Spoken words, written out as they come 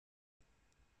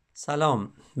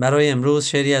سلام. برای امروز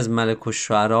شعری از ملک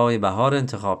الشعراء بهار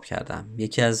انتخاب کردم.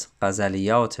 یکی از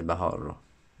غزلیات بهار رو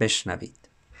بشنوید.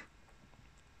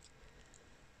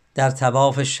 در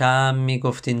طواف شمع می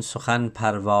گفت این سخن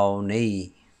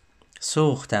پروانه‌ای،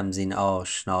 سوختم زین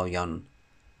آشنایان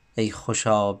ای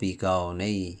خوشا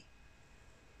بیگانه‌ای.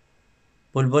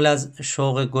 بلبل از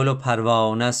شوق گل و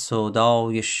پروانه از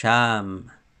سودای شمع،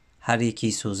 هر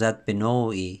یکی سوزد به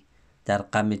نوعی در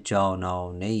غم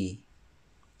جانانه‌ای.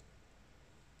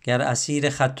 گر اسیر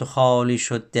خط و خالی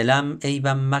شد دلم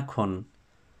عیبم مکن،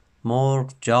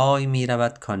 مرغ جای می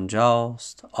رود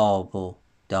کانجاست آب و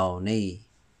دانه ای.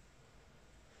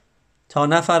 تا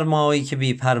نفرمایی که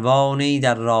بی پروا نه ای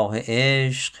در راه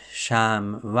عشق،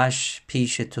 شمع وش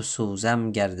پیش تو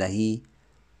سوزم گر دهی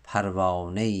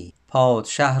پروانه ای.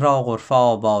 پادشه را غرفه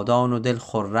آبادان و دل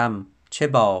خرم چه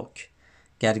باک،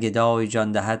 گر گدای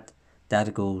جان دهد در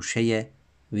گوشه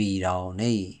ویرانه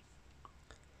ای.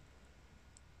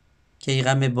 کی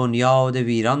غم بنیاد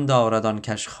ویران دارد آن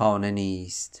کش خانه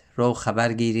نیست، رو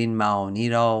خبر گیر این معانی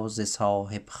را ز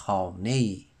صاحب خانه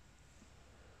ای.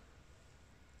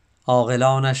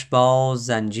 عاقلانش باز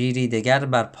زنجیری دگر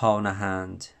بر پا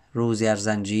نهند، روزی ار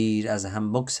زنجیر از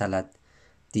هم بگسلد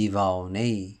دیوانه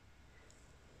ای.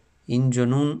 این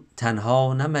جنون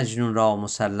تنها نه مجنون را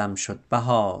مسلم شد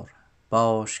بهار،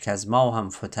 باش کز ما هم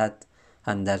فتد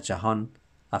اندر جهان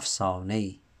افسانه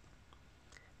ای.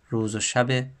 روز و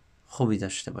شب خوبی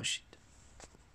داشته باشید.